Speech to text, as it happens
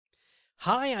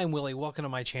Hi, I'm Willie. Welcome to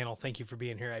my channel. Thank you for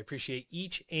being here. I appreciate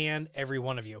each and every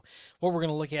one of you. What we're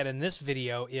going to look at in this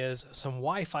video is some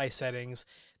Wi-Fi settings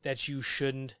that you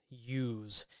shouldn't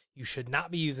use. You should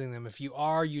not be using them. If you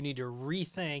are, you need to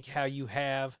rethink how you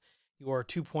have your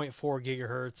 2.4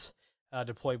 gigahertz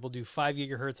deployed. We'll do 5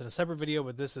 gigahertz in a separate video,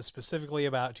 but this is specifically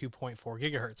about 2.4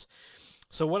 gigahertz.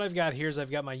 So what I've got here is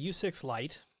I've got my U6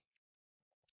 Lite,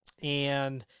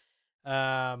 and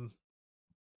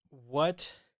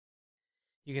what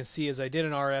you can see is I did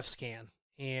an RF scan,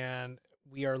 and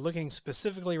we are looking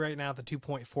specifically right now at the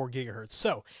 2.4 gigahertz.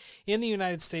 So in the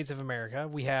United States of America,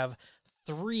 we have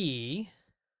 3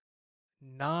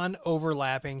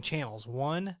 non-overlapping channels,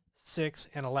 1, 6,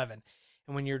 and 11.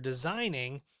 And when you're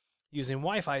designing using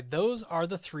Wi-Fi, those are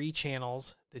the 3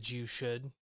 channels that you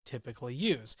should typically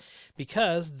use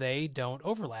because they don't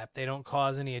overlap. They don't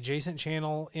cause any adjacent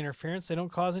channel interference. They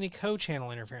don't cause any co-channel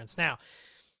interference. Now,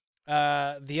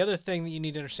 the other thing that you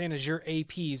need to understand is your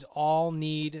APs all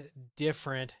need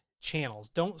different channels.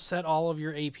 Don't set all of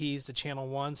your APs to channel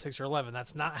 1, 6, or 11.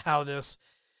 That's not how this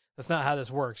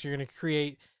works. You're going to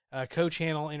create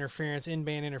co-channel interference,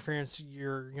 in-band interference.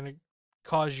 You're going to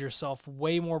cause yourself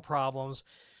way more problems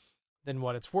than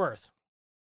what it's worth.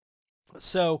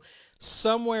 So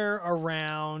somewhere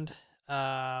around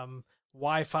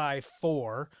Wi-Fi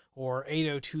 4 or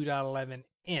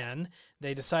 802.11n,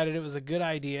 they decided it was a good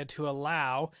idea to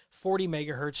allow 40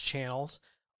 megahertz channels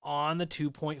on the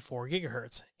 2.4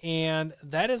 gigahertz. And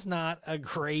that is not a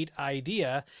great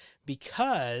idea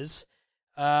because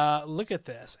look at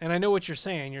this. And I know what you're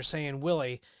saying. You're saying,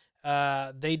 Willie,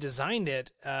 they designed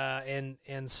it and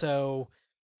so,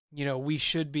 you know, we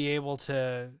should be able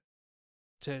to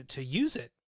use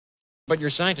it. But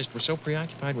your scientists were so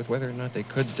preoccupied with whether or not they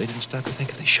could, they didn't stop to think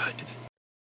if they should.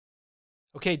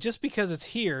 Okay, just because it's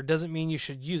here doesn't mean you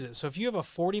should use it. So if you have a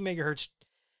 40 megahertz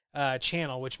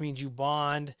channel, which means you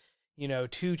bond, you know,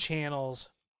 2 channels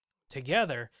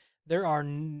together, there are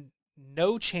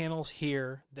no channels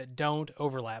here that don't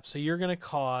overlap. So you're going to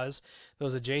cause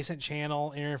those adjacent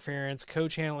channel interference,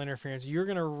 co-channel interference. You're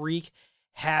going to wreak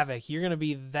havoc. You're going to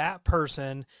be that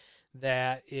person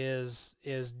that is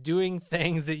doing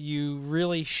things that you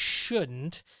really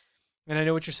shouldn't. And I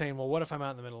know what you're saying. Well, what if I'm out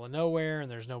in the middle of nowhere and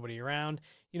there's nobody around?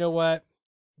 You know what?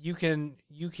 You can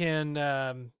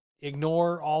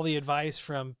ignore all the advice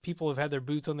from people who've had their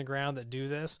boots on the ground that do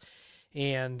this,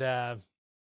 and have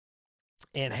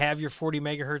your 40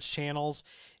 megahertz channels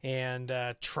and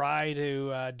try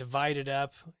to divide it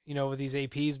up, you know, with these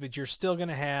APs. But you're still going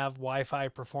to have Wi-Fi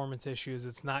performance issues.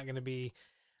 It's not going to be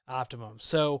optimum.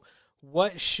 So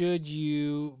what should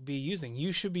you be using?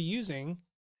 You should be using,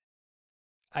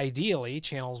 ideally,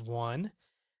 channels 1,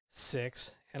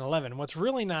 6, and 11. What's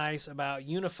really nice about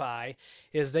Unify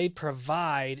is they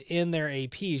provide in their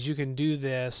APs, you can do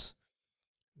this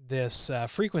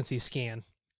frequency scan,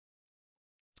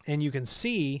 and you can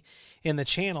see in the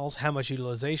channels how much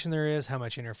utilization there is, how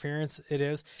much interference it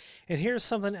is. And here's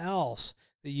something else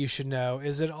that you should know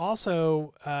is it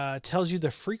also tells you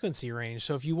the frequency range.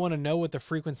 So if you want to know what the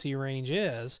frequency range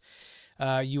is,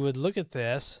 you would look at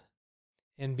this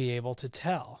and be able to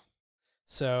tell.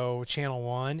 So channel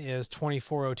 1 is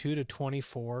 2402 to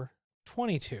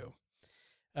 2422.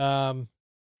 But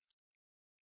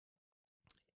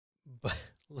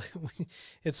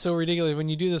it's so ridiculous when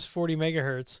you do this 40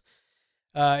 megahertz.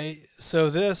 So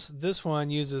this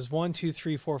one uses 1, 2,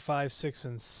 3, 4, 5, 6,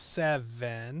 and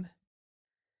 7.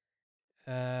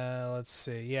 Let's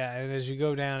see. Yeah, and as you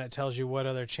go down, it tells you what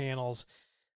other channels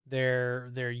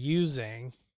they're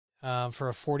using for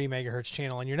a 40 megahertz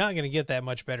channel, and you're not going to get that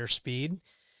much better speed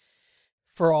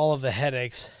for all of the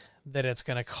headaches that it's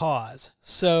going to cause.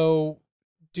 So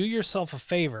do yourself a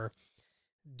favor,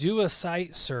 do a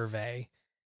site survey,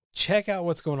 check out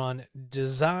what's going on,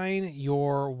 design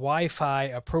your Wi-Fi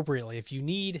appropriately. If you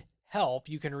need help,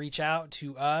 you can reach out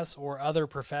to us or other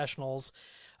professionals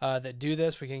that do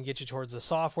this. We can get you towards the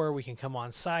software. We can come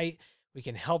on site. We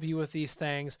can help you with these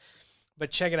things. But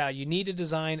check it out. You need to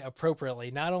design appropriately,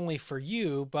 not only for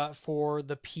you, but for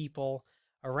the people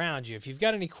around you. If you've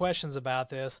got any questions about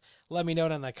this, let me know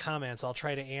it in the comments. I'll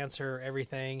try to answer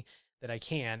everything that I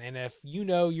can. And if you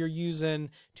know you're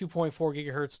using 2.4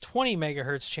 gigahertz, 20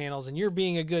 megahertz channels, and you're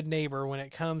being a good neighbor when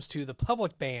it comes to the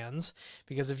public bands,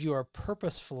 because if you are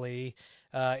purposefully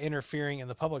interfering in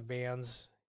the public bands,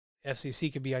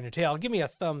 FCC could be on your tail. Give me a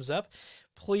thumbs up.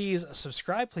 Please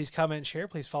subscribe. Please comment and share.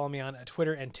 Please follow me on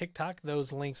Twitter and TikTok.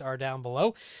 Those links are down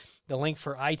below. The link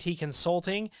for IT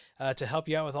consulting to help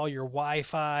you out with all your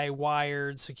Wi-Fi,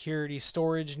 wired, security,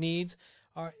 storage needs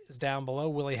is down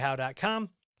below, williehowe.com.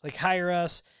 Click Hire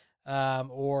Us.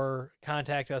 or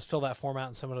contact us, fill that form out,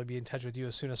 and someone will be in touch with you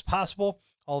as soon as possible.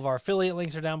 All of our affiliate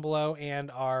links are down below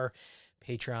and our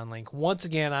Patreon link. Once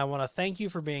again, I want to thank you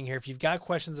for being here. If you've got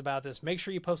questions about this, make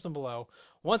sure you post them below.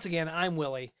 Once again, I'm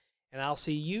Willie, and I'll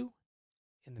see you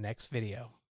in the next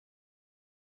video.